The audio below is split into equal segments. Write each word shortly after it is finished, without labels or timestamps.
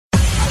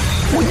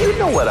Well, you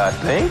know what I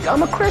think.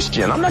 I'm a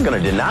Christian. I'm not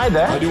going to deny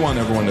that. I do want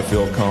everyone to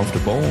feel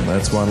comfortable, and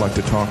that's why I'd like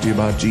to talk to you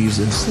about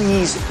Jesus.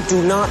 Please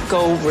do not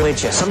go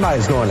religious.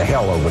 Somebody's going to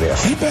hell over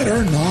this. He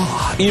better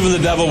not. Even the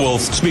devil will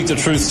speak the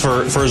truth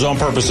for his own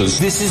purposes.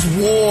 This is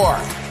war.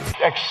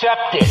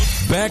 Accept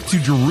it. Back to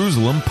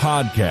Jerusalem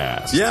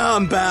podcast. Yeah,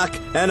 I'm back,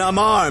 and I'm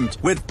armed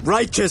with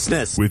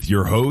righteousness. With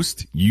your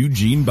host,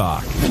 Eugene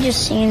Bach. He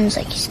just seems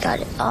like he's got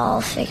it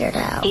all figured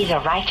out. He's a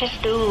righteous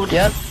dude.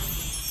 Yep.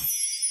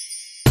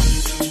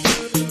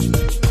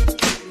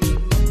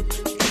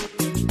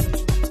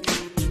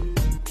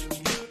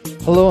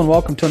 Hello and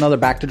welcome to another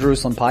Back to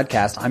Jerusalem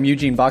podcast. I'm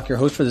Eugene Bach, your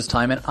host for this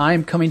time, and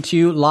I'm coming to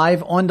you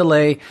live on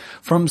delay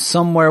from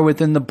somewhere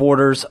within the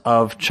borders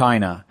of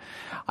China.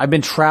 I've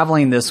been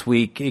traveling this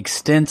week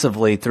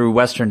extensively through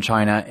Western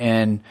China,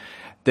 and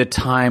the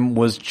time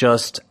was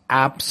just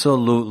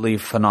absolutely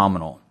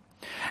phenomenal.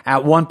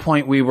 At one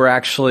point, we were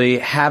actually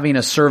having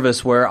a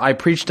service where I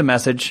preached a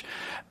message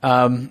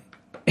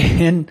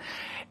in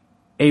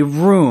a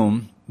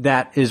room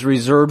that is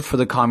reserved for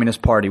the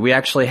Communist Party. We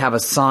actually have a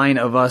sign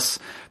of us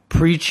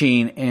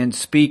preaching and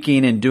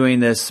speaking and doing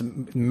this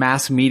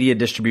mass media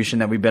distribution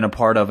that we've been a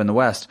part of in the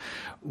West.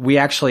 We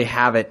actually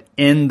have it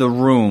in the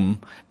room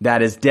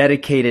that is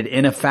dedicated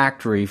in a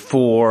factory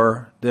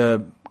for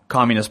the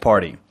Communist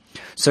Party.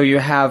 So you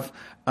have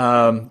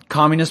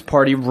Communist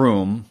Party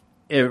room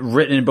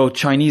written in both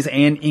Chinese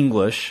and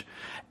English,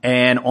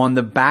 and on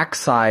the back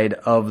side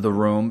of the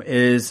room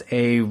is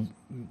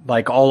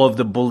all of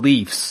the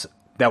beliefs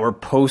that were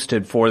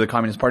posted for the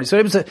Communist Party. So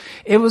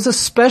it was a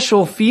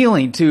special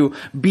feeling to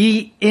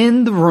be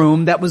in the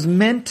room that was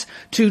meant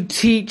to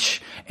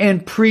teach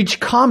and preach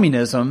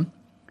communism,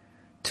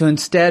 to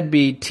instead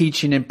be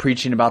teaching and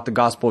preaching about the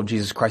gospel of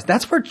Jesus Christ.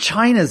 That's where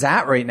China's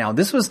at right now.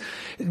 This was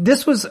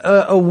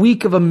a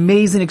week of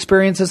amazing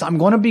experiences. I'm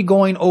going to be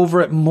going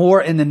over it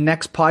more in the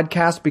next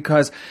podcast,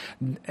 because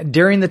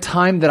during the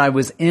time that I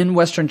was in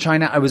Western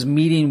China, I was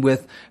meeting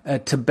with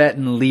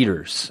Tibetan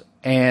leaders.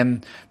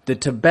 And the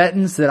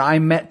Tibetans that I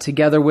met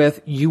together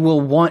with, you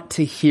will want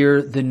to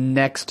hear the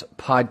next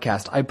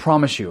podcast. I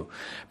promise you.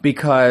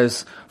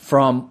 Because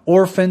from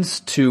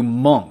orphans to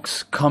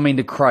monks coming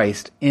to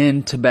Christ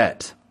in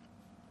Tibet,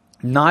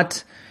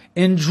 not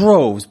in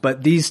droves,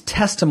 but these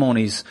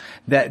testimonies,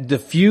 that the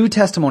few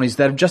testimonies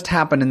that have just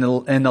happened in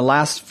the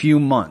last few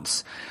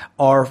months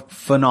are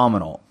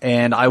phenomenal.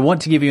 And I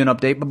want to give you an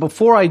update. But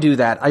before I do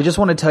that, I just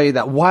want to tell you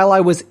that while I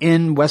was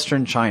in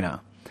Western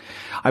China,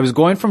 I was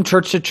going from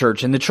church to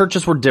church, and the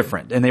churches were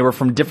different, and they were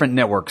from different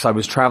networks. I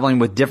was traveling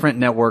with different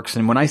networks,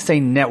 and when I say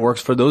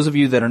networks, for those of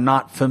you that are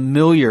not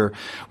familiar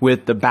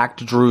with the Back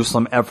to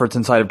Jerusalem efforts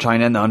inside of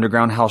China and the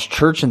Underground House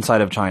Church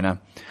inside of China,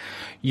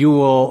 you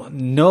will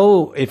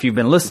know, if you've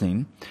been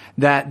listening,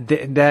 that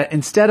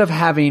instead of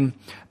having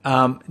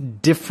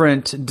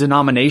different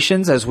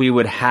denominations as we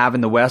would have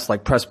in the West,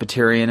 like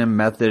Presbyterian and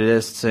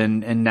Methodists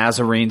and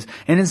Nazarenes,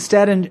 and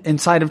instead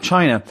inside of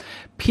China,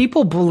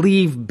 people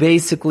believe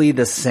basically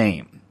the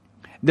same.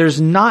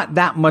 There's not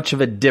that much of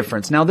a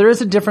difference. Now, there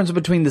is a difference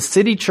between the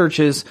city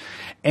churches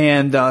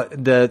and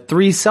the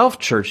three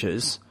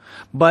self-churches,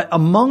 but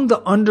among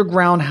the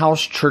underground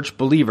house church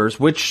believers,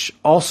 which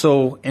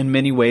also in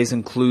many ways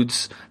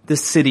includes the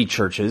city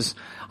churches,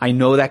 I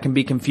know that can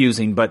be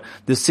confusing, but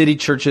the city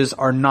churches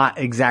are not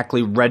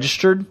exactly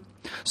registered,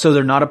 so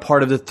they're not a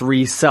part of the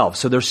three selves.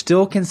 So they're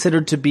still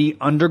considered to be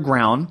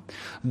underground,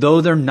 though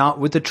they're not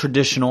with the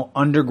traditional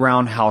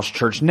underground house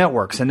church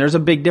networks. And there's a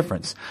big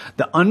difference.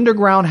 The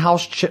underground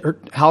house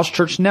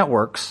church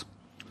networks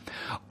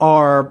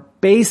are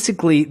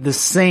basically the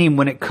same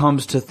when it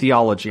comes to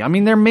theology. I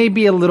mean, there may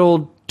be a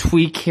little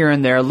tweak here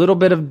and there, a little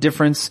bit of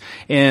difference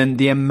in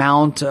the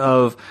amount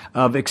of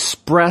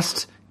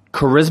expressed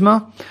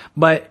charisma,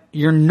 but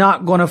you're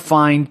not going to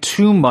find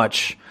too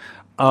much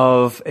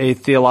of a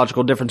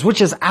theological difference, which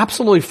is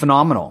absolutely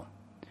phenomenal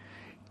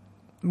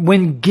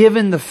when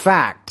given the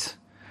fact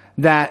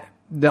that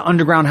the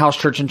underground house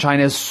church in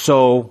China is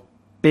so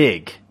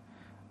big.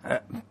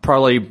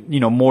 Probably,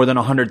 more than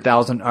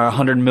 100,000 or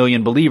 100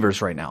 million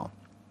believers right now.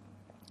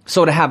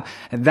 So to have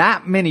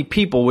that many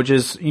people, which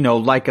is,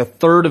 like a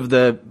third of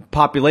the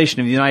population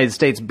of the United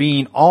States,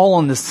 being all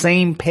on the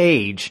same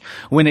page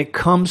when it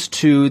comes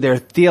to their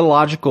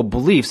theological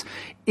beliefs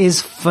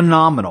is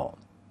phenomenal.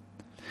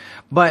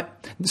 But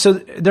so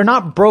they're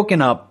not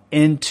broken up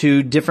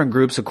into different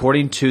groups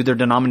according to their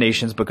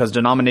denominations, because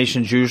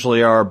denominations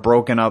usually are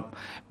broken up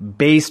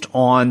based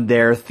on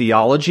their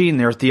theology, and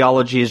their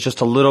theology is just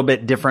a little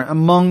bit different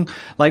among,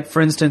 like,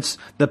 for instance,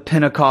 the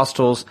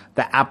Pentecostals,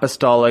 the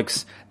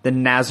Apostolics, the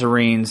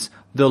Nazarenes,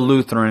 the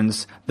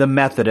Lutherans, the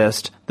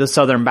Methodist, the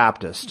Southern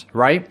Baptist,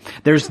 right?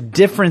 There's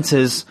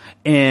differences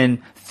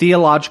in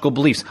theological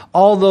beliefs,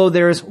 although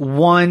there's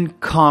one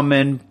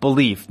common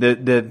belief,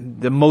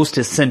 the most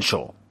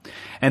essential.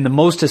 And the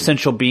most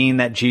essential being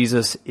that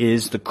Jesus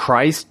is the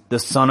Christ, the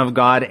Son of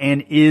God,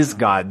 and is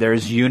God.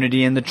 There's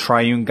unity in the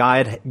triune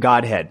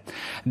Godhead.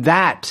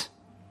 That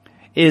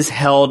is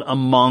held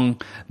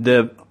among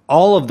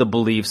all of the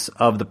beliefs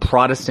of the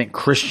Protestant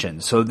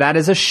Christians. So that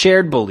is a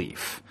shared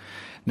belief.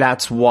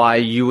 That's why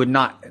you would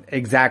not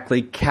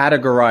exactly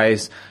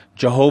categorize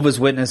Jehovah's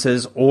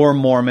Witnesses or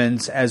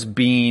Mormons as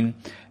being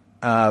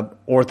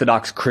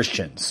Orthodox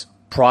Christians,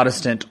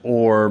 Protestant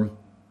or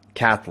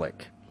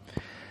Catholic.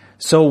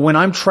 So when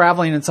I'm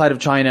traveling inside of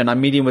China and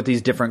I'm meeting with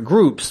these different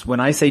groups,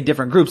 when I say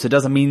different groups, it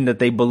doesn't mean that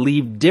they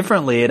believe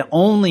differently. It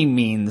only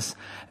means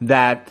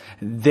that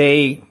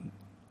they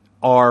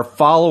are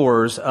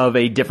followers of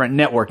a different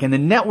network. And the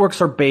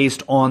networks are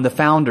based on the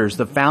founders.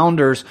 The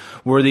founders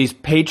were these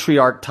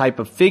patriarch type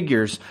of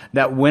figures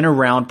that went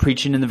around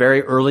preaching in the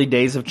very early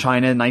days of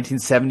China in the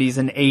 1970s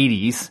and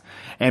 80s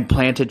and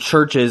planted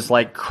churches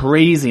like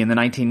crazy in the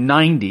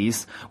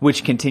 1990s,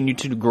 which continued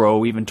to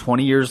grow even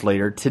 20 years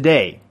later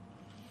today.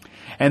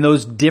 And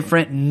those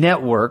different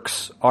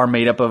networks are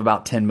made up of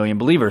about 10 million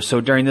believers.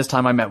 So during this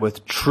time, I met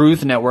with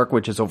Truth Network,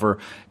 which is over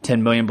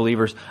 10 million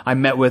believers. I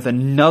met with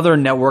another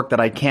network that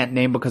I can't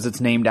name because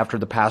it's named after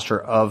the pastor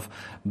of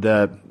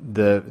the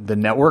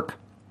network.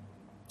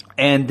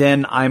 And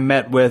then I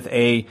met with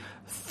a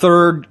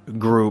third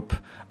group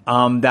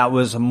that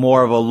was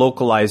more of a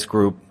localized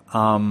group,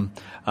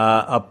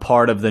 a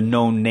part of the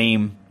No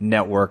Name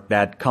network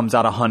that comes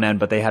out of Hunan,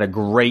 but they had a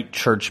great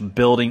church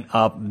building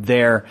up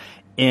there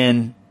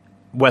in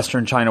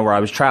Western China where I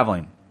was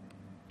traveling.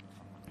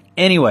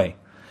 Anyway,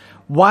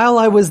 while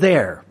I was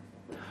there,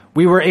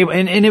 we were able,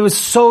 and it was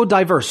so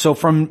diverse. So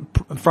from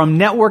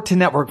network to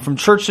network, from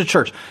church to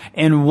church.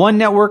 In one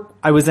network,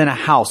 I was in a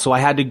house, so I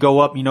had to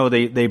go up,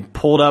 they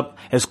pulled up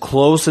as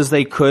close as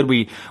they could.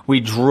 We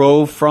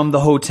drove from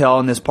the hotel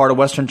in this part of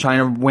Western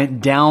China,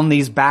 went down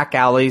these back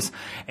alleys,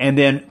 and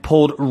then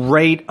pulled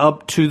right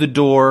up to the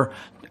door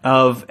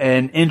of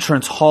an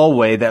entrance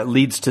hallway that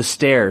leads to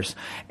stairs.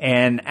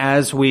 And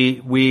as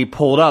we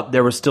pulled up,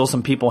 there were still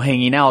some people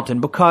hanging out.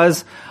 And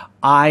because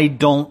I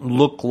don't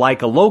look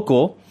like a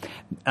local,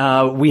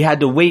 we had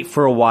to wait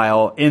for a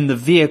while in the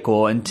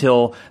vehicle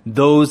until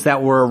those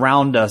that were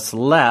around us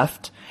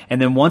left.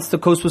 And then once the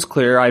coast was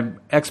clear, I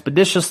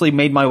expeditiously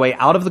made my way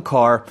out of the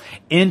car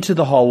into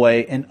the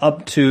hallway and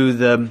up to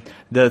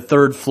the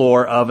third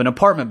floor of an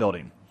apartment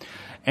building.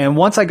 And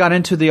once I got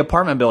into the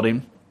apartment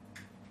building,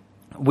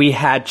 we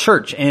had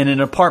church in an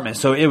apartment.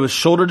 So it was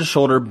shoulder to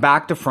shoulder,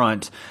 back to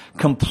front,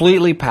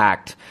 completely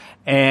packed.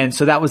 And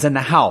so that was in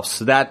the house.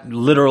 So that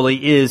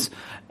literally is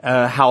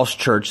a house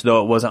church,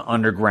 though it wasn't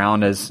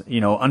underground, as,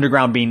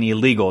 underground being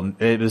illegal.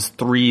 It was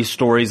 3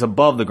 stories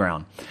above the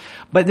ground.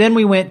 But then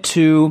we went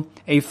to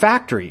a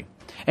factory.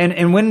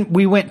 And when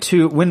we went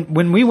to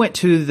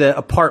the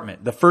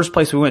apartment, the first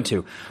place we went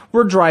to,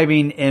 we're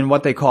driving in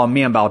what they call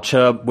mianbao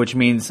che, which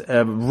means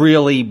a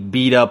really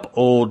beat up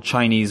old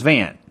Chinese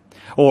van.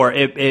 Or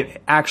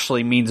it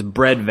actually means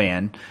bread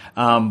van,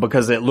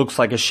 because it looks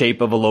like a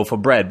shape of a loaf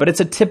of bread. But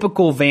it's a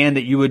typical van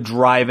that you would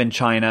drive in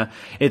China.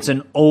 It's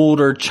an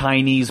older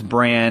Chinese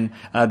brand,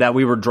 that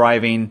we were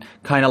driving,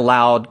 kind of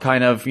loud,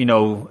 kind of,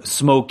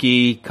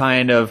 smoky,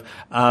 kind of,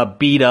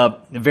 beat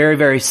up, very,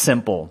 very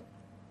simple.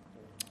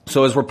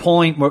 So as we're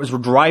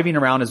driving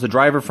around, as the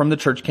driver from the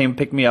church came and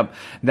picked me up,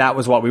 that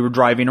was what we were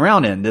driving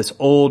around in, this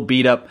old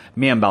beat up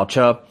mianbao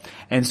che.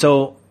 And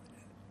so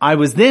I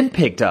was then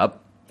picked up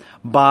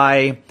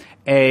by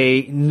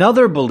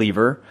another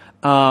believer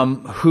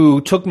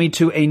who took me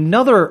to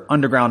another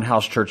underground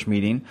house church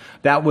meeting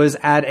that was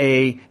at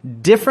a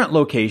different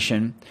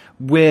location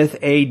with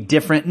a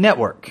different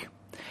network.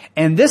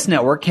 And this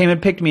network came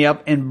and picked me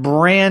up in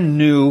brand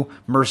new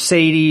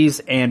Mercedes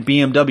and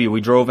BMW.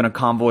 We drove in a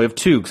convoy of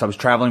 2 because I was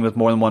traveling with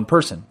more than one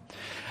person.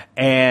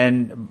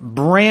 And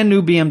brand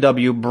new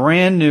BMW,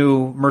 brand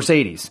new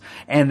Mercedes.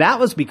 And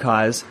that was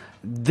because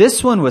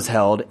this one was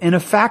held in a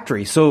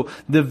factory. So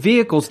the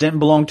vehicles didn't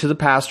belong to the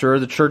pastor or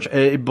the church.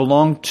 It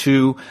belonged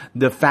to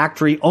the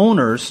factory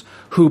owners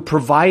who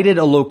provided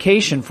a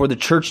location for the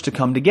church to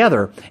come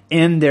together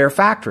in their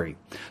factory.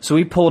 So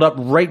we pulled up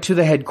right to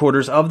the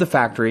headquarters of the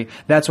factory.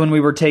 That's when we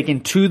were taken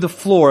to the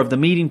floor of the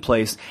meeting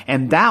place.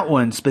 And that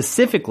one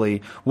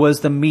specifically was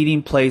the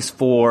meeting place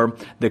for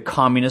the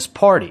Communist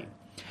Party.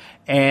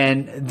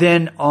 And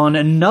then on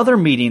another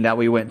meeting that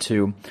we went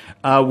to,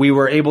 we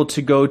were able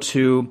to go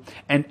to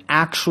an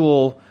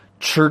actual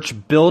church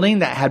building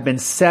that had been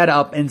set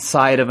up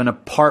inside of an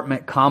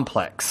apartment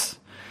complex.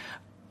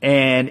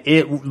 And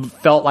it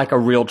felt like a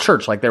real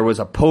church. Like there was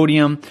a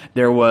podium,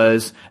 there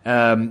was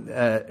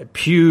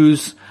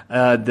pews,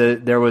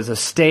 there was a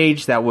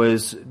stage that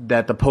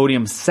the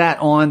podium sat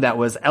on that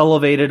was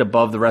elevated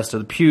above the rest of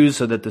the pews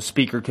so that the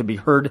speaker could be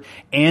heard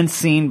and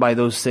seen by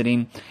those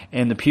sitting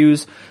in the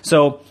pews.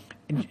 So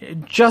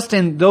just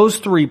in those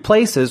 3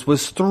 places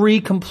was 3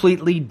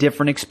 completely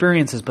different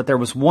experiences, but there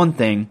was one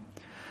thing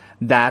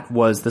that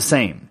was the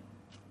same.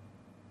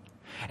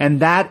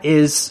 And that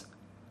is,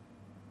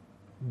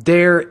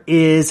 there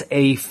is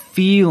a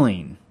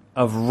feeling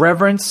of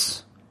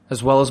reverence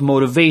as well as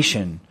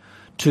motivation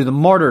to the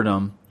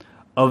martyrdom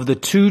of the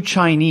 2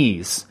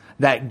 Chinese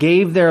that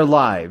gave their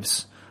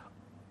lives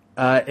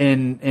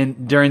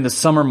during the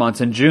summer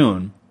months in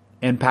June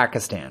in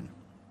Pakistan.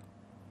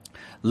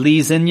 Li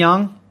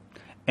Xinyang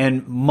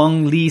and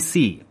Meng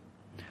Lisi.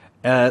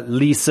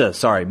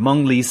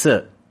 Meng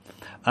Lisi.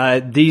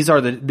 These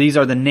are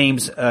the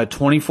names,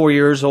 24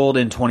 years old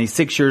and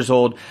 26 years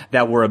old,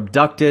 that were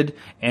abducted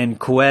in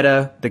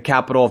Quetta, the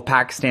capital of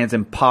Pakistan's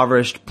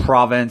impoverished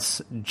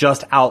province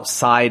just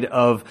outside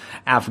of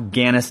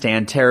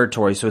Afghanistan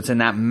territory. So it's in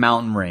that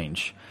mountain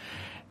range.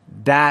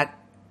 That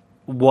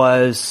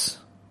was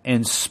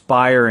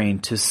inspiring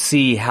to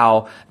see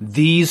how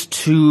these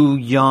two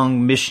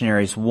young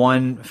missionaries,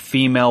 one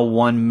female,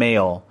 one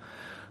male,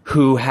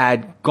 who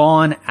had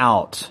gone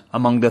out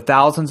among the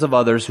thousands of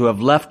others who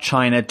have left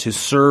China to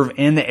serve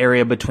in the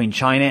area between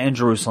China and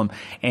Jerusalem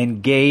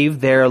and gave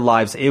their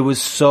lives. It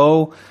was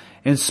so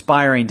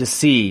inspiring to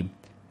see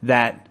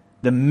that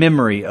the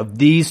memory of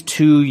these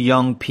two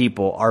young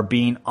people are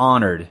being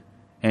honored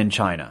in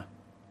China.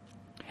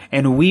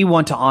 And we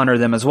want to honor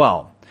them as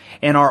well.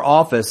 In our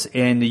office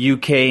in the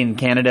UK and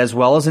Canada, as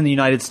well as in the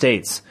United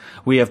States,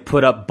 we have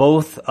put up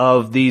both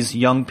of these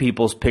young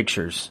people's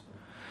pictures.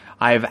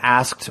 I've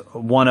asked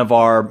one of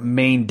our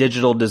main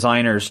digital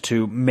designers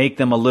to make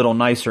them a little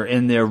nicer.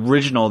 In the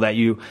original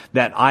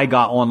that I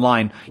got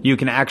online, you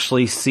can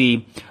actually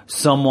see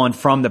someone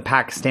from the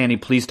Pakistani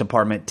police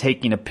department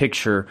taking a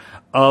picture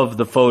of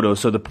the photos.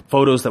 So the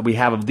photos that we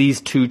have of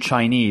these two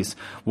Chinese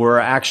were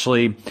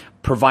actually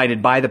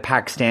provided by the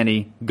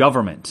Pakistani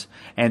government.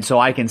 And so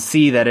I can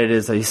see that it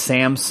is a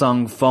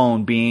Samsung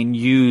phone being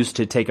used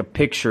to take a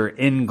picture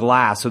in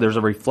glass. So there's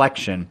a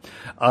reflection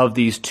of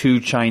these two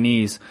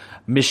Chinese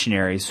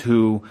missionaries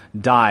who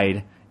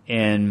died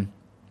in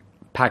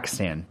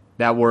Pakistan,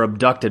 that were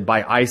abducted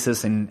by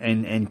ISIS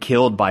and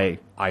killed by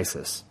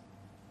ISIS.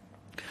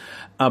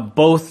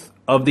 Both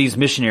of these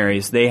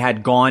missionaries, they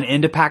had gone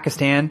into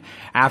Pakistan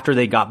after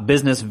they got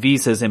business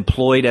visas,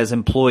 employed as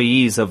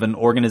employees of an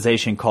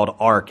organization called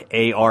ARK,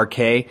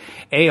 A-R-K.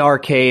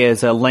 A-R-K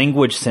is a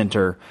language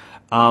center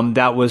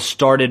that was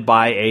started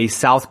by a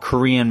South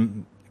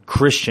Korean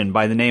Christian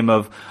by the name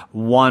of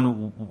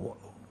Won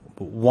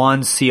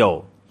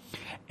Seo.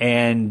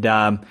 And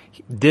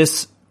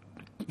this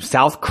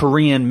South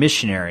Korean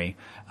missionary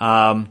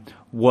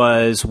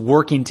was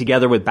working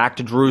together with Back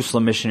to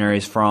Jerusalem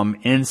missionaries from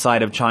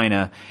inside of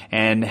China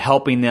and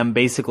helping them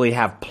basically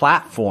have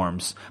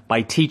platforms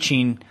by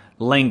teaching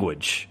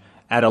language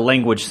at a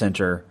language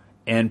center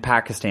in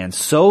Pakistan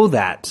so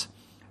that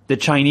the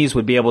Chinese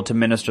would be able to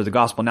minister the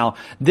gospel. Now,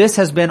 this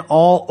has been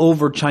all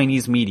over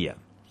Chinese media.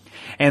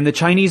 And the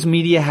Chinese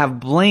media have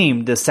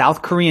blamed the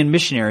South Korean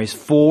missionaries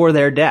for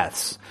their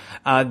deaths.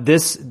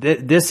 This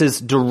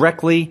is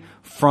directly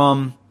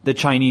from the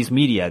Chinese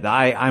media.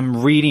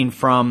 I'm reading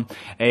from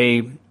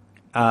a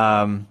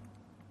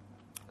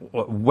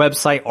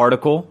website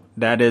article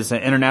that is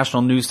an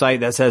international news site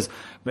that says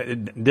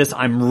this.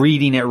 I'm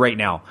reading it right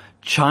now.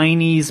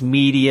 Chinese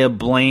media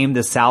blamed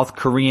the South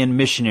Korean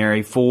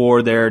missionary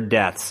for their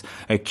deaths,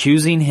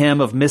 accusing him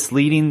of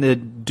misleading the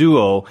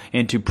duo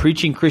into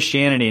preaching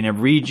Christianity in a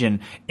region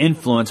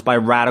influenced by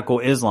radical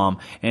Islam.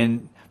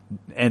 And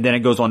then it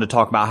goes on to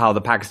talk about how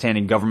the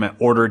Pakistani government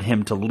ordered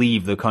him to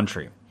leave the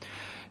country.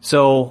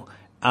 So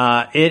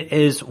it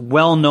is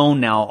well known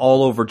now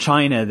all over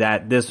China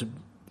that this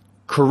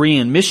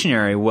Korean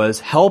missionary was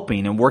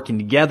helping and working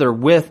together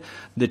with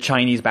the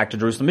Chinese Back to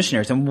Jerusalem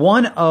missionaries. And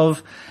one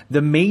of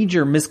the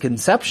major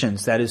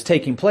misconceptions that is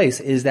taking place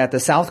is that the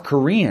South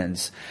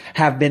Koreans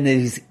have been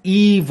these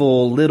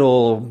evil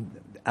little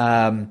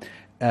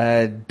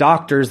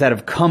doctors that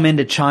have come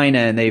into China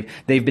and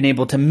they've been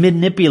able to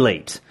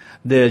manipulate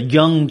the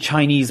young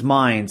Chinese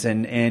minds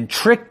and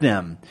trick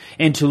them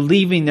into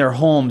leaving their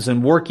homes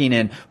and working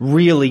in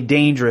really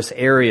dangerous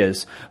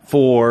areas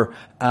for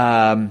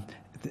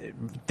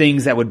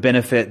things that would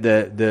benefit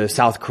the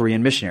South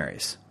Korean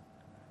missionaries.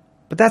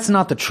 But that's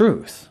not the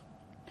truth.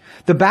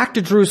 The Back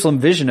to Jerusalem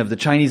vision of the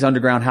Chinese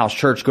underground house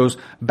church goes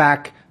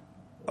back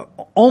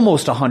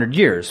almost 100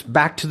 years,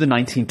 back to the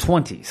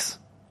 1920s.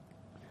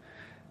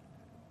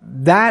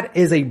 That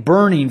is a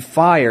burning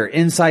fire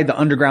inside the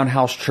underground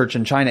house church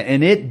in China,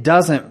 and it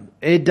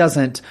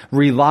doesn't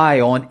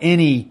rely on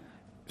any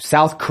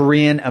South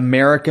Korean,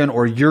 American,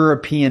 or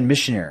European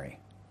missionary.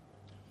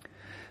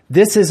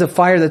 This is a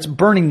fire that's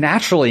burning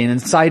naturally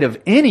inside of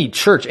any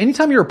church.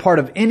 Anytime you're a part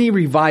of any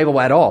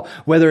revival at all,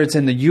 whether it's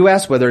in the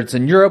U.S., whether it's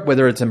in Europe,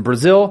 whether it's in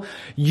Brazil,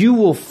 you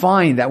will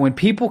find that when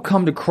people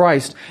come to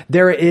Christ,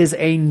 there is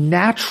a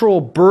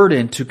natural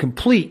burden to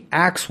complete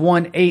Acts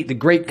 1:8, the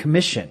Great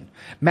Commission.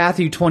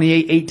 Matthew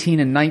 28:18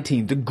 and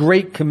 19, the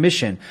Great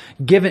Commission.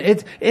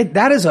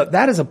 That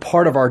is a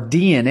part of our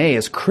DNA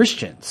as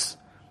Christians.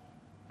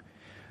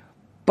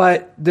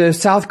 But the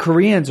South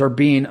Koreans are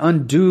being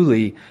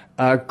unduly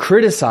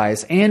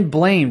criticized and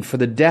blamed for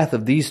the death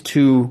of these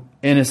two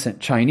innocent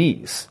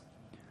Chinese,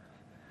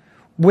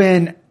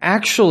 when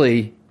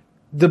actually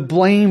the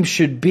blame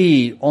should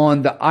be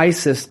on the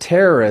ISIS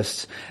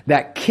terrorists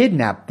that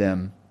kidnapped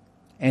them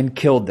and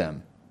killed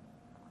them.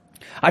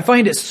 I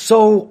find it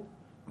so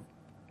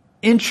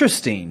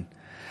interesting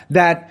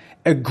that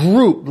a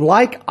group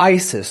like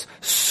ISIS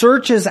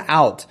searches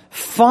out,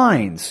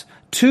 finds,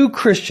 two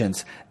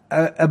Christians,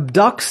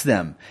 abducts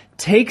them,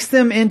 takes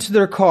them into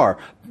their car,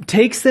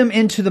 takes them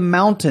into the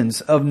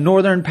mountains of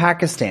northern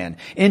Pakistan,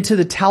 into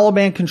the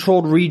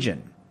Taliban-controlled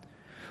region.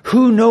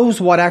 Who knows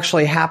what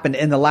actually happened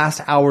in the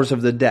last hours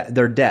of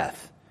their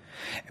death?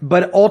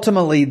 But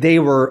ultimately, they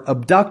were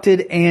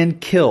abducted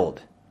and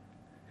killed.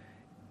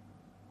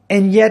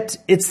 And yet,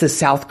 it's the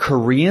South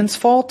Koreans'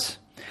 fault?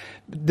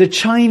 The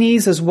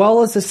Chinese, as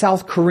well as the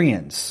South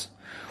Koreans,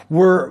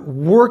 were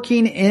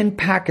working in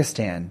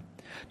Pakistan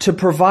to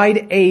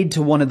provide aid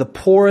to one of the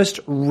poorest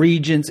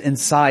regions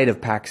inside of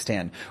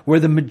Pakistan,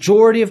 where the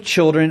majority of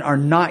children are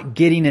not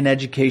getting an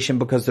education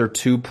because they're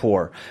too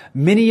poor.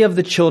 Many of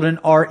the children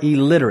are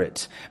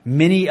illiterate.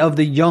 Many of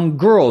the young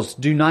girls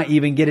do not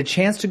even get a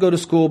chance to go to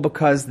school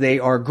because they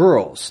are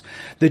girls.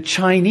 The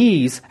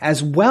Chinese,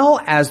 as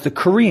well as the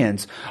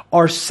Koreans,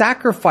 are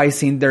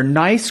sacrificing their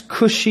nice,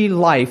 cushy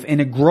life in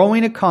a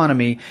growing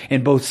economy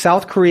in both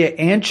South Korea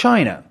and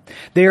China.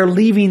 They are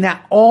leaving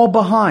that all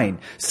behind,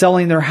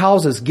 selling their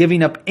houses,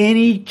 giving up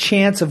any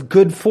chance of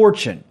good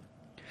fortune,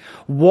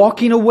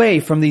 walking away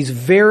from these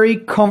very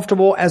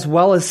comfortable as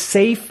well as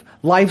safe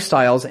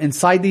lifestyles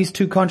inside these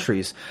two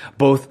countries,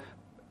 both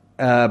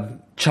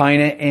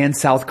China and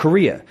South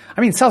Korea.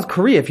 I mean, South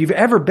Korea, if you've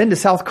ever been to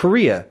South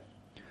Korea,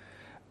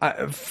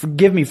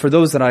 forgive me for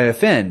those that I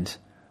offend,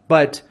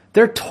 but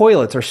their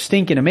toilets are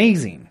stinking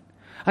amazing.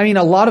 I mean,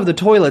 a lot of the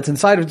toilets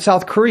inside of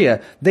South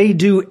Korea, they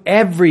do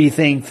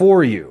everything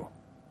for you.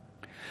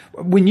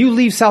 When you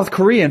leave South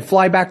Korea and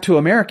fly back to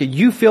America,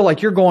 you feel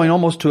like you're going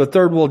almost to a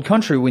third world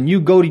country when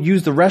you go to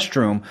use the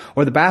restroom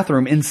or the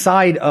bathroom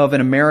inside of an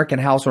American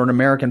house or an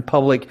American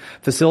public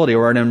facility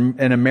or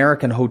an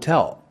American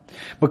hotel.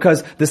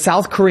 Because the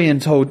South Korean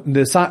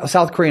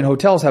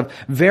hotels have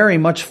very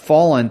much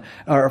fallen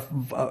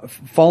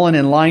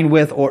in line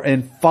with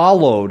and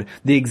followed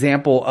the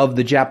example of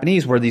the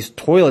Japanese, where these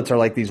toilets are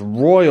like these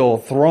royal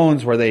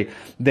thrones where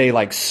they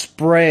like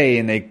spray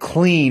and they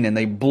clean and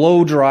they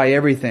blow dry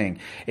everything.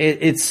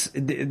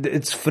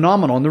 It's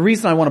phenomenal. And the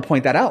reason I want to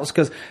point that out is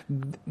because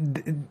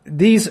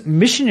these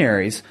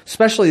missionaries,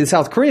 especially the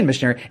South Korean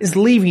missionary, is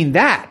leaving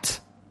that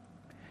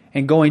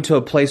and going to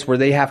a place where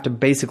they have to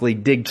basically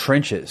dig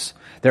trenches.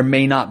 There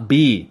may not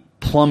be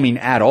plumbing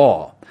at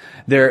all.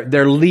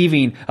 They're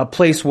leaving a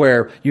place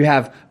where you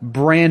have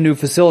brand new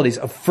facilities,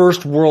 a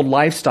first world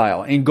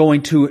lifestyle, and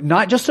going to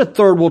not just a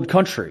third world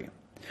country.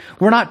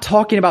 We're not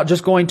talking about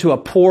just going to a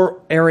poor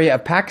area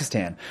of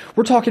Pakistan.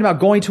 We're talking about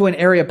going to an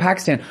area of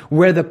Pakistan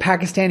where the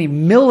Pakistani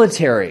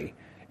military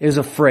is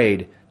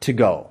afraid to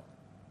go.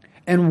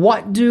 And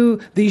what do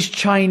these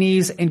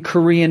Chinese and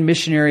Korean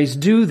missionaries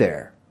do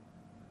there?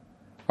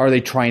 Are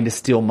they trying to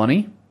steal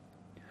money?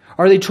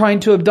 Are they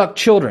trying to abduct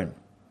children?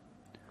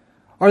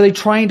 Are they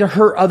trying to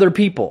hurt other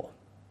people?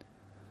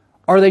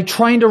 Are they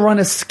trying to run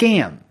a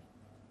scam?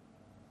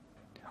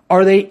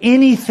 Are they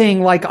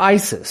anything like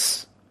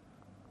ISIS?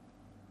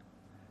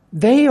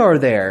 They are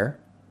there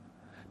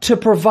to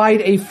provide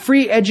a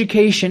free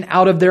education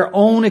out of their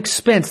own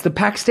expense. The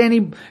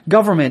Pakistani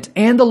government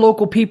and the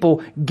local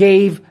people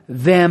gave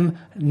them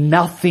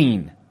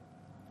nothing.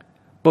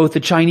 Both the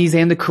Chinese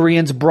and the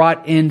Koreans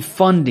brought in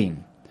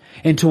funding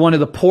into one of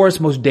the poorest,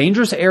 most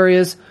dangerous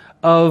areas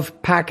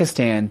of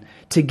Pakistan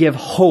to give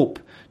hope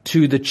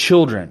to the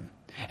children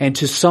and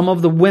to some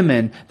of the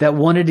women that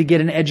wanted to get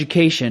an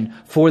education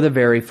for the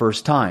very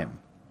first time.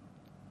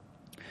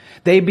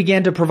 They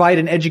began to provide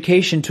an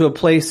education to a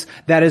place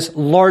that is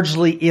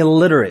largely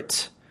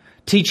illiterate,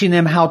 teaching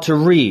them how to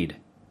read,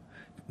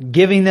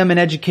 giving them an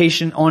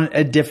education on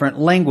a different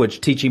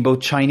language, teaching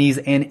both Chinese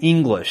and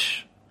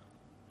English,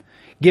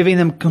 giving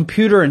them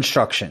computer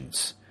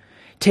instructions,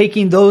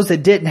 taking those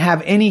that didn't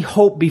have any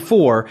hope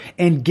before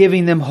and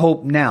giving them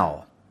hope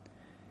now.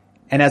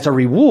 And as a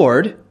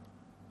reward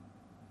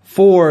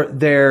for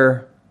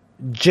their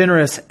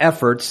generous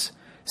efforts,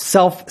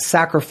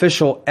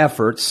 self-sacrificial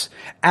efforts,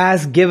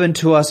 as given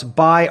to us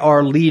by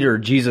our leader,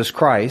 Jesus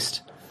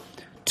Christ,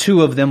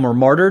 2 of them were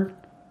martyred,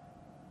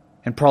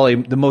 and probably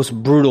the most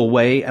brutal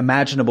way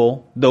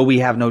imaginable, though we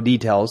have no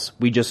details.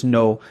 We just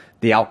know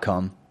the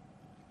outcome.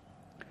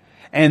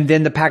 And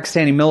then the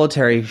Pakistani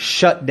military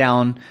shut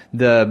down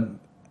the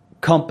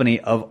company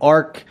of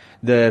ARC,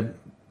 the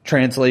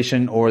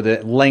translation or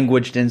the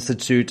language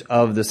institute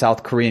of the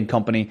South Korean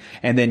company,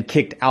 and then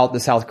kicked out the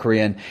South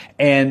Korean.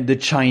 And the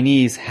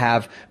Chinese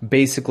have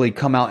basically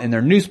come out in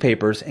their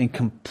newspapers and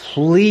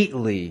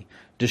completely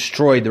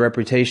destroyed the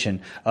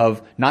reputation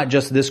of not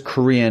just this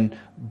Korean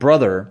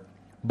brother,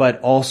 but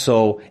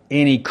also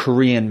any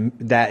Korean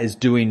that is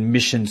doing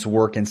missions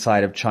work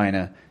inside of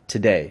China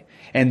today.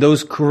 And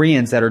those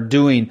Koreans that are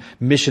doing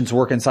missions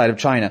work inside of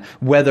China,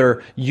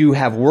 whether you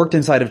have worked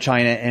inside of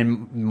China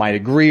and might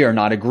agree or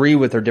not agree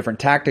with their different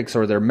tactics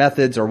or their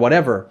methods or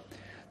whatever,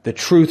 the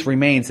truth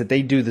remains that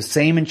they do the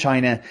same in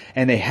China,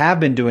 and they have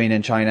been doing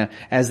in China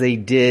as they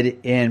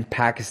did in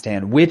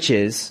Pakistan, which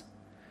is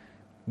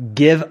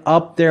give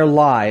up their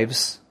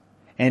lives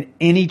and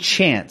any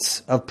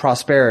chance of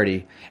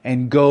prosperity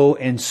and go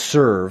and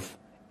serve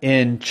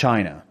in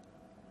China.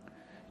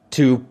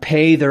 to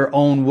pay their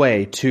own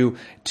way, to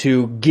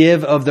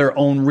give of their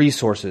own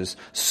resources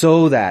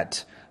so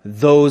that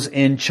those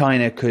in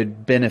China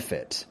could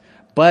benefit.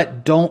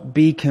 But don't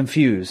be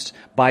confused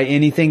by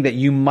anything that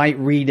you might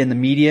read in the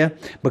media,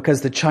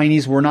 because the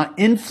Chinese were not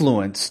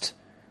influenced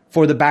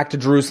for the Back to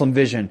Jerusalem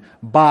vision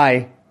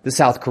by the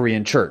South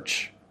Korean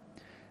church.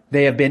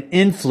 They have been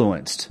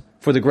influenced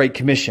for the Great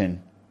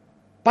Commission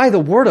by the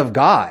Word of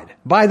God,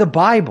 by the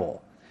Bible.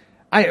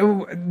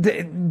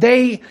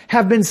 They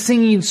have been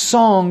singing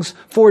songs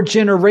for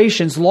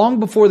generations, long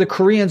before the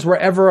Koreans were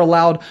ever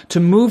allowed to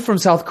move from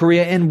South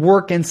Korea and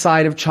work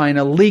inside of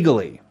China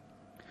legally.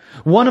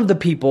 One of the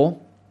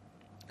people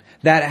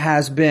that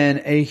has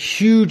been a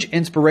huge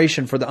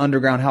inspiration for the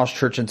underground house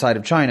church inside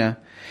of China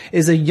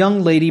is a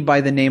young lady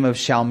by the name of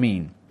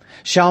Xiaoming.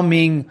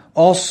 Xiaoming,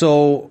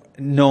 also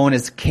known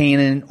as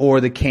Canaan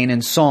or the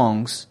Canaan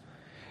Songs.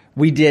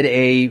 We did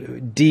a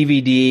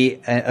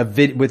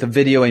DVD with a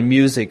video and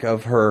music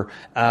of her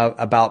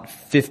about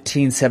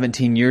 15,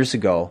 17 years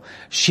ago.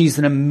 She's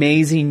an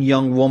amazing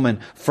young woman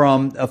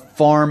from a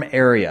farm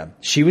area.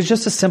 She was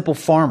just a simple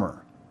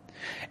farmer.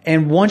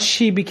 And once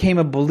she became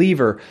a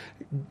believer,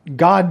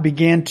 God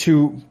began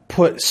to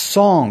put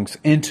songs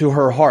into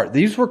her heart.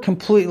 These were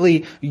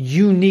completely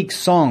unique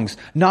songs,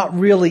 not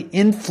really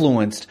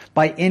influenced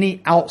by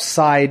any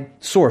outside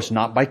source,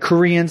 not by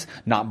Koreans,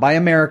 not by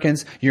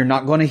Americans. You're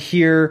not going to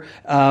hear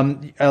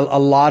a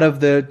lot of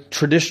the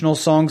traditional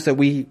songs that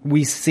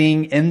we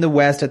sing in the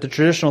West at the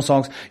traditional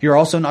songs. You're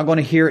also not going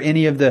to hear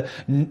any of the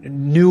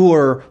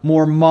newer,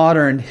 more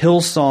modern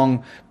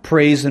Hillsong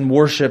praise and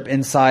worship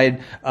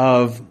inside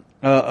of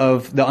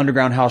the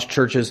underground house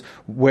churches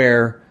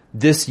where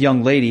this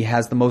young lady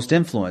has the most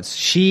influence.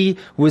 She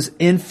was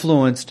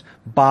influenced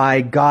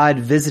by God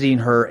visiting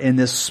her in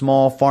this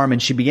small farm,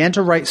 and she began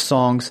to write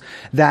songs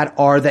that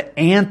are the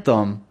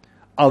anthem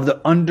of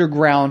the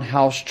underground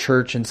house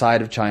church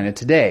inside of China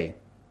today.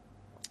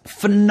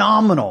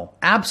 Phenomenal.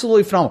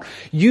 Absolutely phenomenal.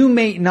 You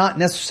may not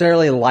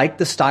necessarily like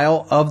the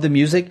style of the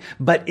music,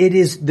 but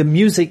the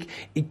music,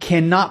 it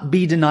cannot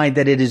be denied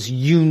that it is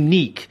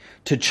unique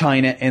to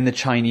China and the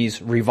Chinese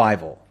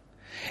revival.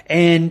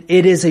 And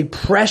it is a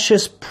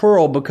precious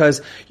pearl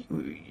because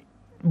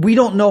we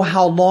don't know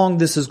how long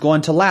this is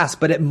going to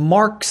last, but it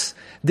marks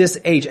this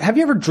age. Have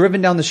you ever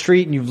driven down the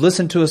street and you've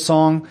listened to a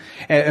song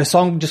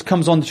just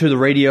comes onto the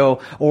radio,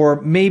 or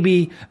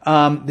maybe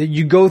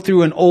you go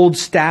through an old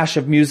stash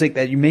of music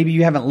that maybe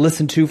you haven't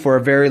listened to for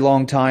a very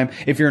long time.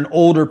 If you're an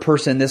older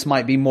person, this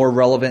might be more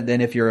relevant than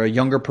if you're a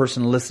younger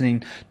person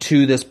listening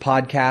to this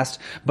podcast.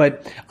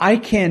 But I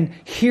can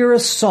hear a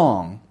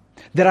song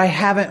that I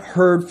haven't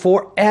heard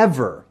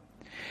forever,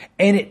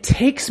 and it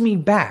takes me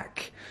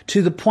back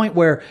to the point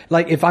where,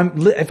 like, if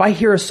I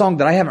hear a song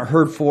that I haven't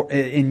heard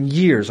in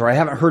years, or I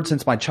haven't heard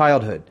since my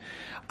childhood,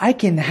 I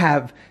can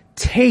have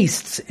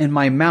tastes in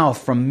my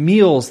mouth from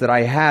meals that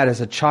I had as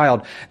a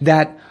child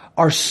that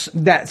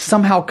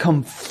somehow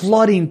come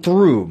flooding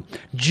through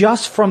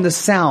just from the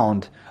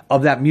sound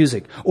of that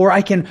music. Or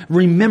I can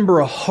remember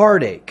a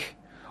heartache,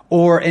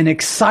 or an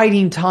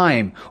exciting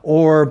time,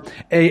 or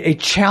a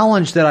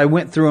challenge that I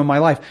went through in my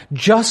life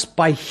just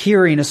by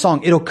hearing a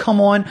song. It'll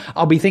come on,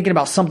 I'll be thinking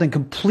about something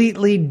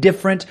completely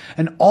different,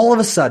 and all of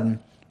a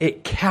sudden,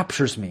 it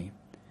captures me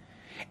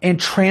and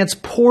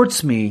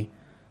transports me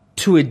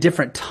to a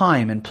different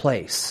time and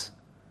place.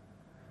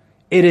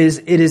 It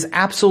is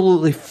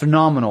absolutely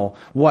phenomenal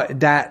what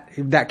that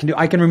can do.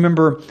 I can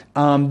remember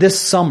this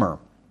summer,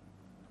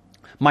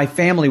 my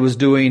family was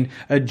doing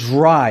a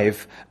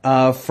drive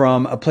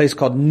from a place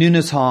called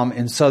Nynäshamn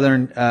in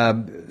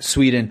southern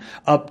Sweden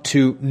up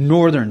to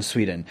northern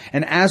Sweden.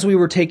 And as we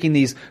were taking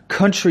these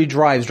country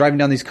drives, driving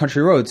down these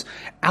country roads,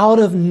 out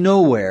of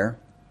nowhere,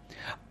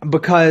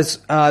 because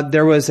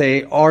there was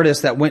a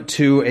artist that went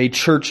to a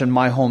church in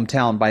my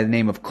hometown by the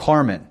name of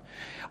Carmen.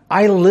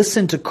 I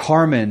listened to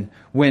Carmen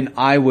when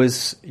I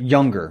was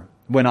younger,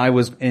 when I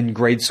was in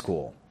grade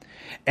school.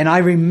 And I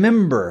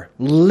remember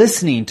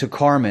listening to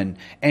Carmen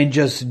and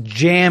just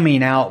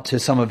jamming out to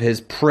some of his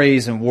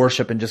praise and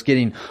worship and just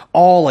getting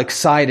all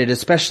excited,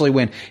 especially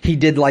when he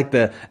did like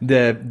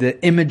the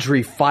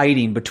imagery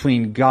fighting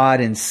between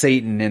God and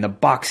Satan in a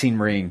boxing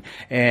ring.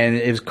 And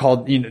it was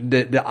called,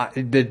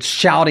 the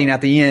shouting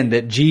at the end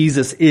that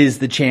Jesus is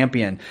the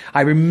champion.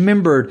 I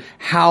remembered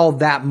how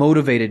that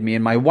motivated me,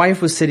 and my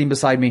wife was sitting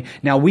beside me.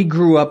 Now, we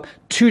grew up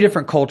 2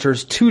 different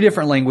cultures, 2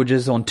 different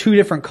languages on 2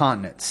 different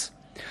continents.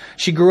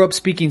 She grew up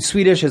speaking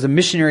Swedish as a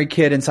missionary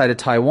kid inside of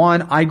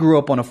Taiwan. I grew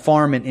up on a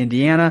farm in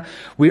Indiana.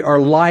 Our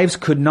lives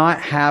could not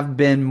have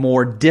been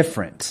more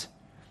different.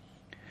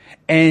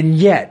 And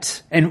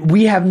yet,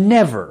 we have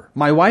never,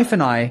 my wife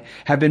and I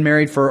have been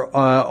married for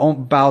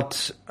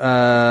about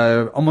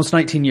almost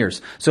 19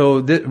 years.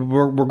 So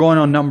we're going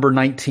on number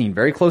 19,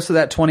 very close to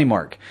that 20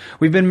 mark.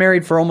 We've been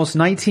married for almost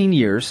 19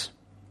 years,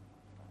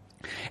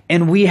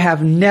 and we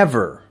have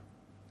never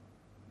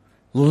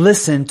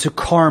listen to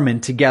Carmen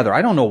together.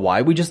 I don't know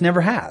why. We just never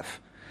have.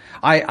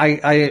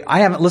 I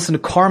haven't listened to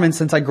Carmen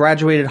since I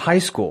graduated high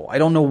school. I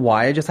don't know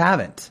why. I just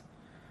haven't.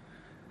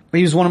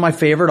 He was one of my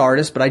favorite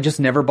artists, but I just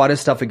never bought his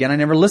stuff again. I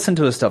never listened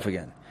to his stuff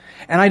again.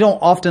 And I don't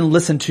often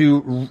listen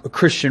to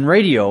Christian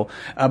radio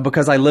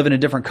because I live in a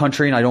different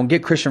country and I don't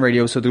get Christian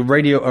radio. So the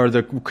radio or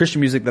the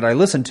Christian music that I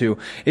listen to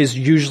is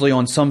usually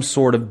on some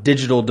sort of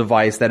digital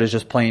device that is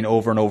just playing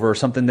over and over, or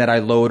something that I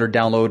load or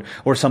download,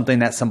 or something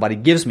that somebody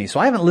gives me. So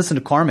I haven't listened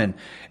to Carmen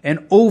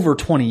in over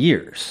 20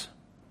 years.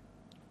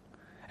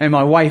 And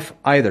my wife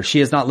either. She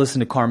has not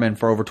listened to Carmen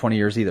for over 20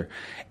 years either.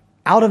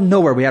 Out of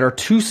nowhere, we had our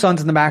two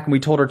sons in the back, and we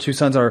told our two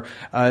sons, our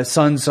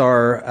sons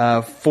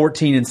are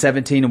 14 and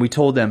 17, and we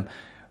told them,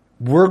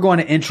 we're going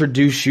to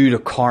introduce you to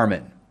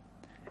Carmen.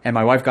 And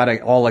my wife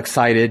got all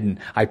excited, and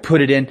I put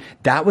it in.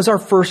 That was our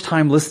first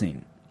time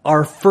listening.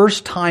 Our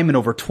first time in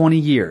over 20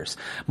 years.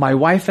 My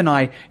wife and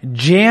I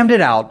jammed it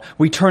out.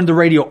 We turned the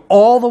radio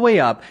all the way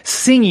up,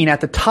 singing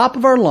at the top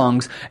of our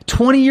lungs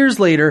 20 years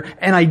later,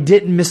 and I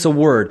didn't miss a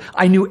word.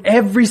 I knew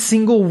every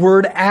single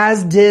word,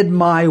 as did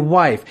my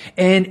wife.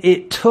 And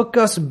it took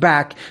us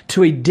back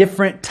to a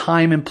different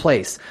time and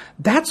place.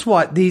 That's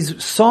what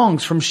these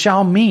songs from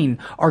Xiaoming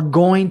are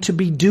going to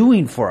be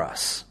doing for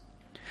us.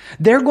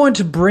 They're going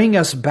to bring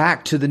us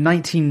back to the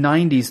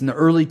 1990s and the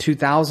early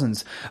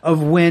 2000s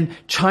of when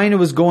China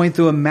was going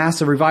through a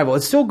massive revival.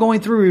 It's still going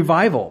through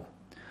revival.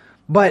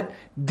 But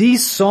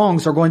these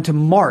songs are going to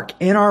mark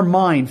in our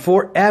mind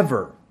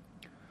forever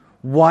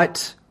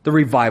what the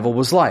revival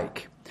was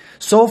like.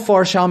 So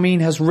far,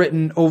 Xiaoming has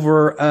written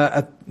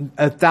over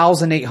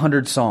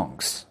 1,800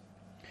 songs.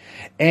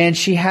 And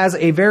she has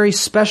a very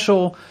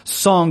special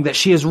song that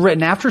she has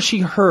written after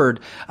she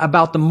heard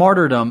about the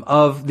martyrdom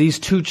of these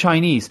two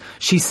Chinese.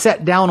 She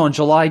sat down on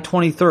July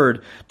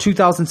 23rd,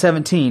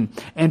 2017,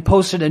 and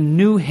posted a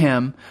new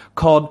hymn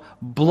called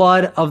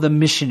Blood of the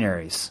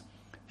Missionaries,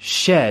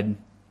 Shed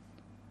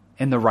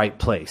in the Right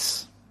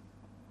Place.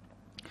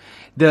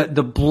 The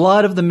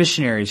blood of the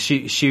missionaries,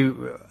 she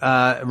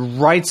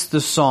writes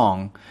the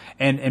song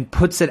and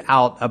puts it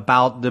out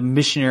about the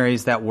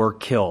missionaries that were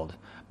killed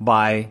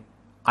by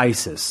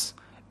ISIS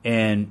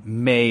in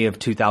May of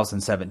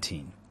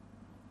 2017.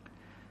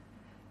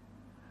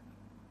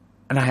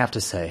 And I have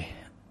to say,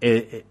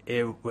 it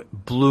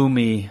blew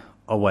me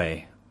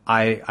away.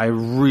 I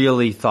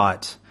really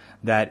thought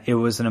that it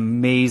was an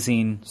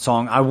amazing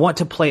song. I want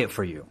to play it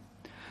for you.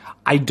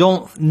 I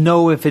don't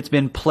know if it's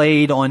been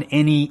played on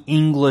any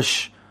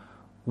English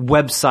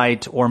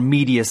website or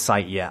media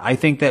site yet. I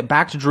think that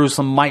Back to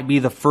Jerusalem might be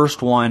the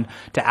first one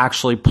to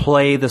actually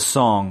play the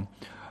song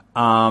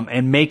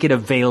and make it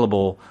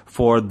available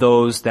for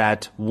those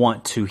that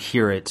want to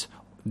hear it,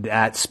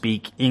 that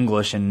speak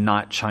English and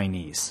not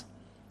Chinese.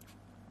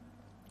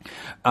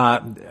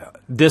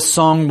 This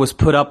song was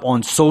put up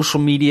on social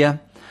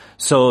media,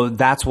 so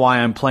that's why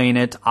I'm playing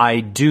it.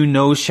 I do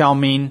know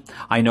Xiaoming.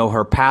 I know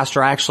her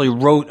pastor. I actually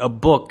wrote a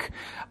book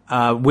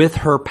with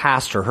her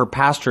pastor. Her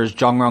pastor is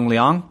Zhang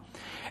Liang.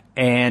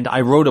 And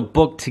I wrote a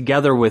book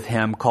together with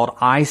him called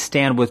I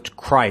Stand with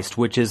Christ,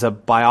 which is a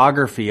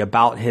biography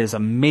about his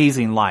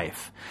amazing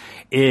life.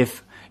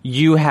 If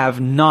you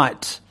have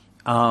not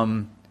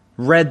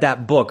read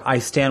that book, I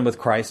Stand with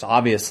Christ,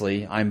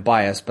 obviously I'm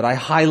biased, but I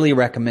highly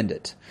recommend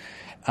it.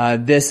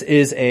 This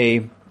is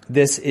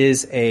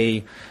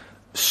a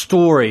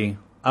story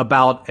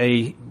about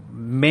a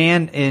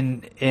man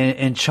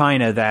in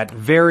China that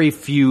very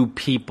few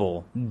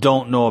people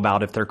don't know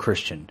about if they're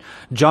Christian.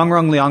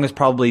 Zhang Liang is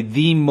probably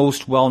the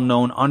most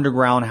well-known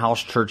underground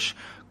house church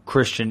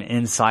Christian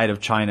inside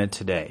of China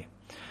today.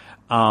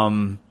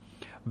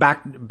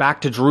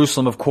 Back to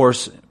Jerusalem, of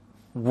course,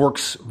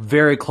 works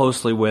very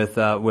closely with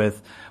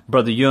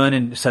Brother Yun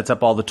and sets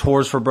up all the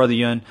tours for Brother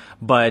Yun,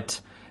 but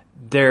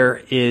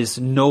there is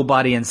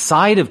nobody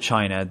inside of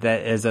China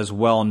that is as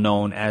well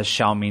known as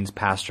Xiaoming's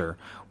pastor,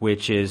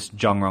 which is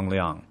Zhang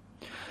Liang.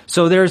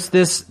 So there's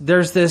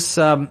this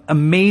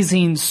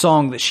amazing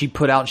song that she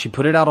put out. She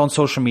put it out on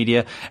social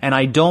media, and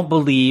I don't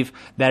believe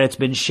that it's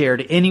been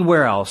shared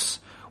anywhere else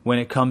when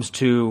it comes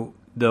to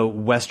the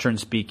Western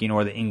speaking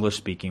or the English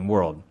speaking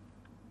world.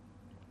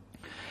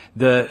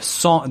 The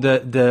song,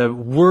 the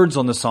words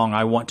on the song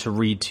I want to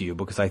read to you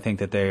because I think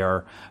that they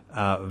are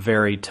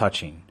very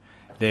touching.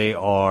 They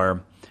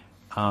are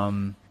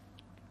the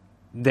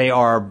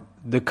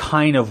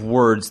kind of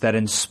words that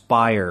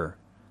inspire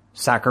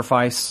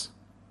sacrifice,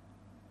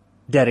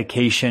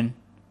 dedication,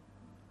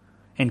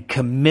 and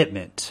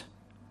commitment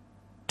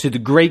to the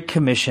Great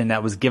Commission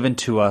that was given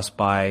to us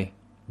by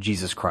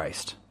Jesus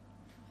Christ.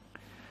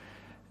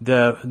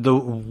 The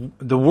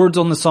words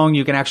on the song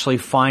you can actually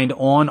find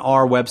on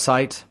our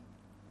website.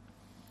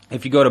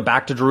 If you go to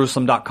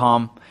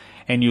backtojerusalem.com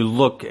and you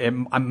look,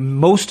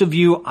 most of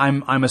you,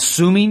 I'm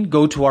assuming,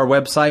 go to our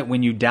website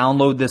when you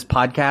download this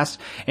podcast.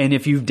 And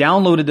if you've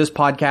downloaded this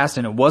podcast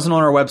and it wasn't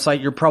on our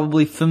website, you're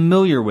probably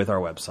familiar with our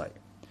website.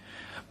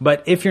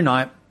 But if you're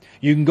not,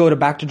 you can go to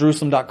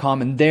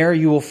backtojerusalem.com and there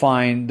you will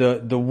find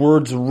the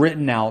words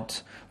written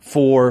out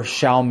for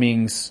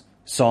Xiaoming's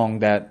song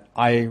that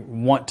I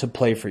want to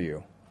play for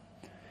you.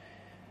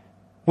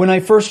 When I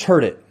first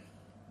heard it,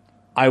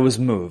 I was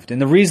moved.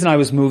 And the reason I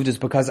was moved is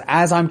because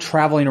as I'm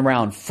traveling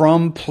around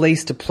from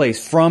place to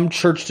place, from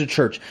church to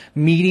church,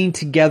 meeting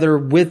together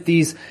with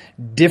these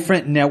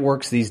different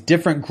networks, these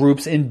different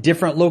groups in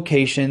different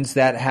locations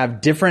that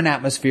have different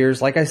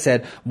atmospheres. Like I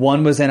said,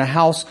 one was in a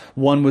house,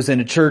 one was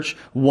in a church,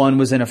 one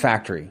was in a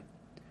factory.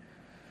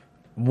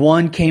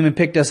 One came and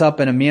picked us up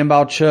in a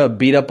Mianbao, a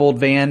beat up old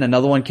van.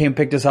 Another one came and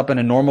picked us up in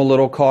a normal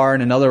little car.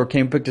 And another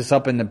came and picked us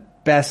up in the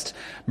best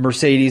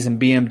Mercedes and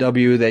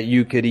BMW that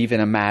you could even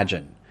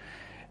imagine.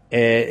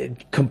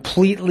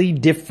 Completely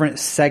different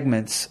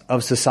segments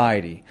of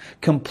society,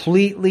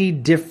 completely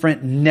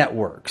different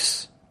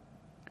networks.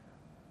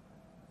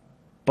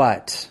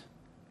 But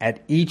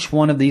at each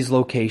one of these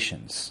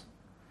locations,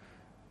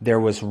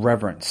 there was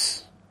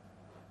reverence,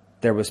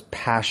 there was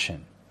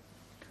passion,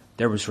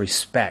 there was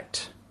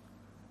respect,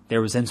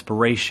 there was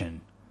inspiration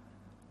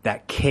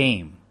that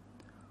came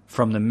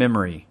from the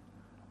memory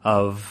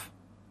of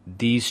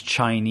these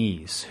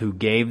Chinese who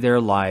gave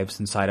their lives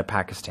inside of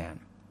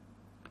Pakistan.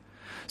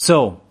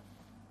 So,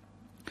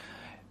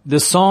 the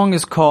song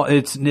is called,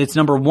 it's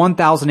number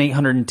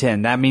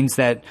 1810. That means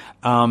that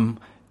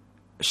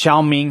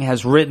Xiaoming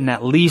has written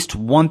at least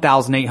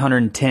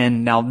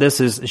 1810. Now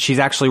she's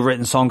actually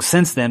written songs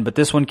since then, but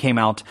this one came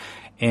out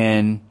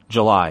in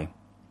July.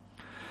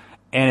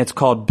 And it's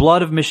called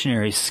Blood of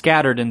Missionaries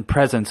Scattered in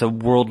Presence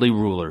of Worldly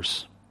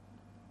Rulers.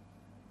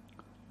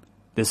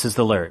 This is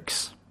the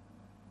lyrics.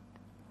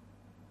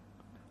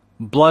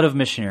 Blood of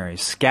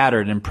missionaries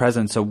scattered in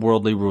presence of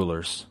worldly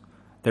rulers.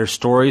 Their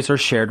stories are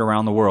shared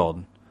around the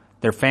world.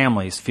 Their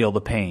families feel the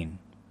pain.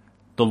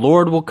 The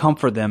Lord will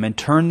comfort them and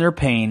turn their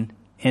pain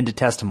into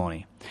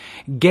testimony.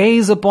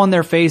 Gaze upon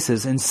their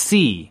faces and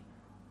see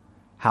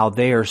how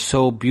they are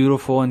so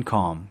beautiful and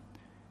calm.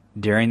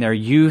 During their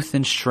youth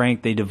and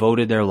strength, they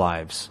devoted their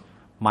lives.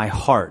 My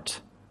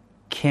heart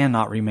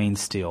cannot remain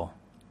still.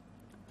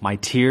 My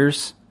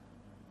tears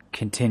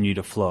continue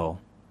to flow.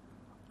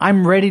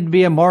 I'm ready to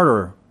be a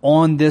martyr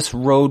on this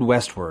road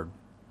westward.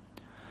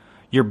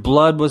 Your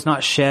blood was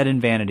not shed in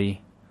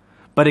vanity,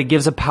 but it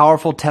gives a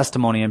powerful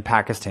testimony in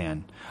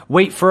Pakistan.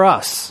 Wait for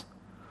us.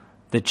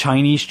 The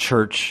Chinese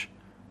church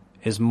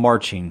is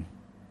marching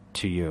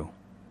to you.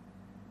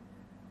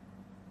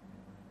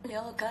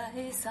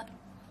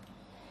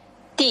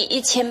 第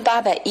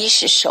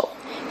1810首，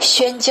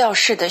宣教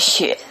士的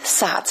血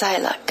洒在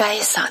了该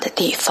洒的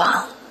地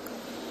方。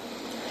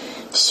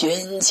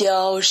宣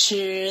教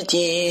士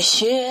的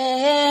血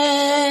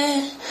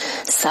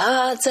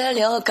洒在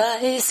了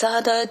该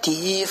洒的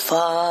地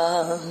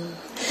方，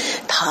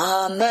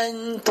他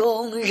们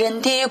动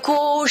人的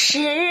故事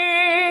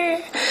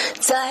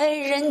在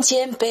人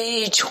间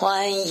被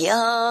传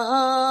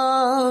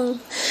扬。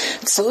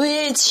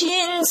最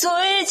亲最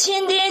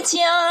亲的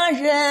家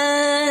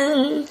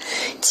人，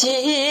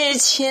记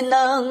起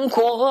难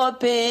过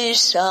悲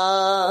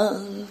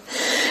伤，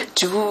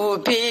主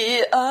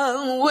必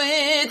安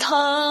慰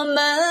他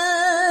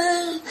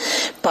们，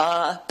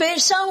把悲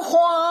伤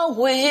化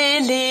为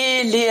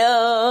力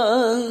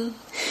量。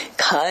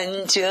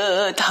看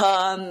着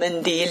他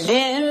们的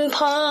脸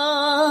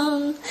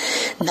庞，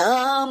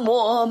那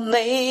么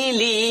美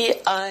丽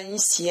安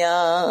详，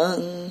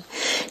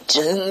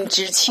正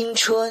值青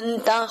春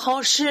大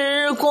好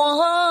时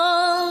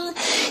光，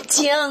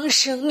将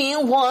生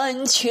命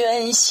完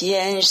全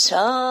献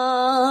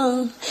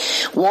上。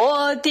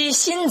我的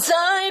心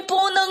再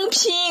不能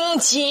平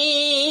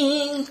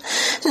静，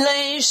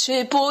泪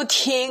水不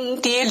停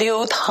地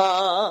流淌，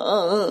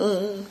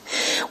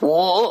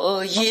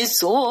我已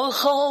做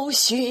好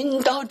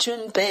寻道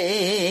准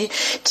备，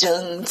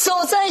正走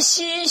在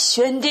西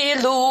宣的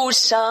路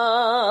上。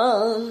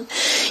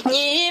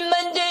你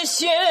们的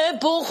血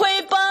不会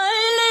白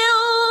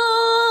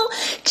流，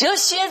这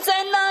血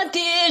在那地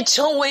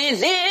成为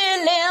力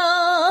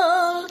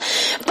量。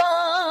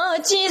巴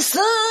基斯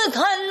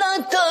坦那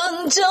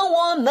等着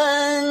我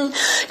们，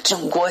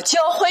中国教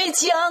会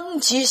将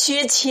继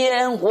续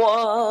前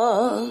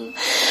往。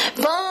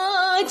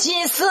巴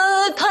基斯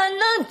坦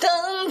那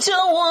等着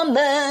我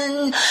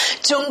们，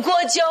中国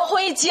教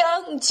会将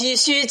继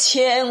续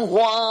前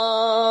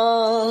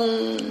往。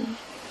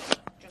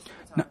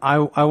I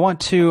want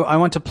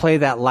to play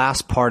that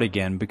last part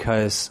again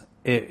because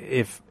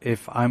if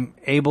I'm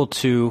able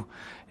to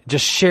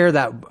just share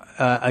that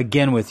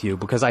again with you,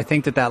 because I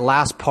think that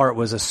last part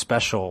was a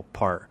special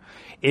part.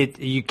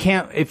 You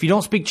can't, if you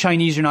don't speak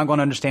Chinese, you're not going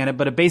to understand it,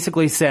 but it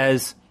basically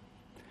says,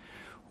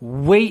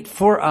 wait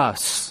for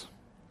us.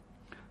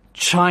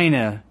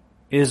 China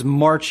is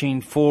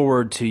marching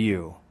forward to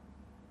you.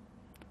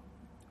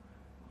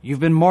 You've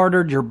been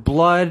martyred. Your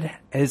blood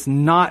has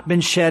not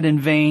been shed in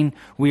vain.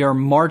 We are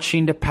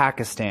marching to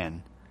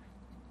Pakistan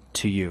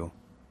to you.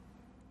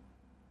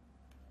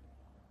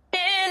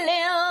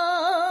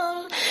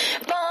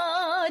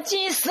 巴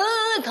基斯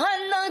坦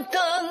那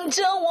等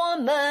着我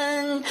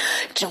们，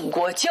中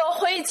国教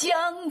会将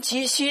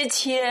继续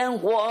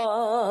前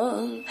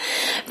往。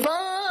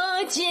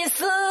巴基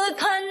斯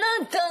坦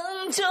那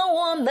等着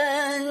我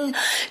们，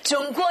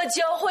中国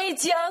教会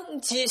将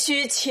继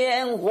续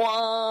前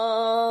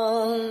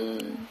往。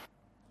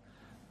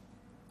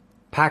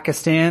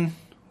 Pakistan,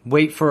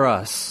 wait for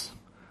us.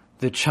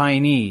 The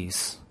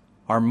Chinese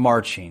are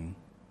marching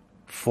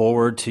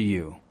forward to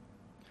you.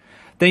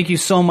 Thank you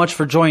so much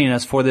for joining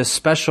us for this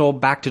special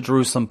Back to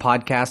Jerusalem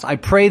podcast. I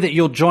pray that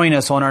you'll join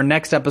us on our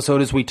next episode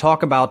as we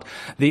talk about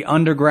the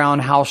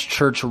underground house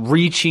church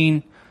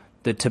reaching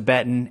the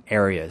Tibetan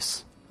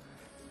areas.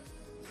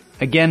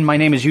 Again, my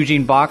name is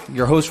Eugene Bach,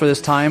 your host for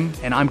this time,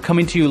 and I'm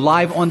coming to you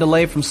live on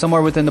delay from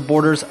somewhere within the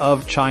borders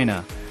of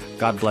China.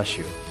 God bless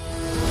you.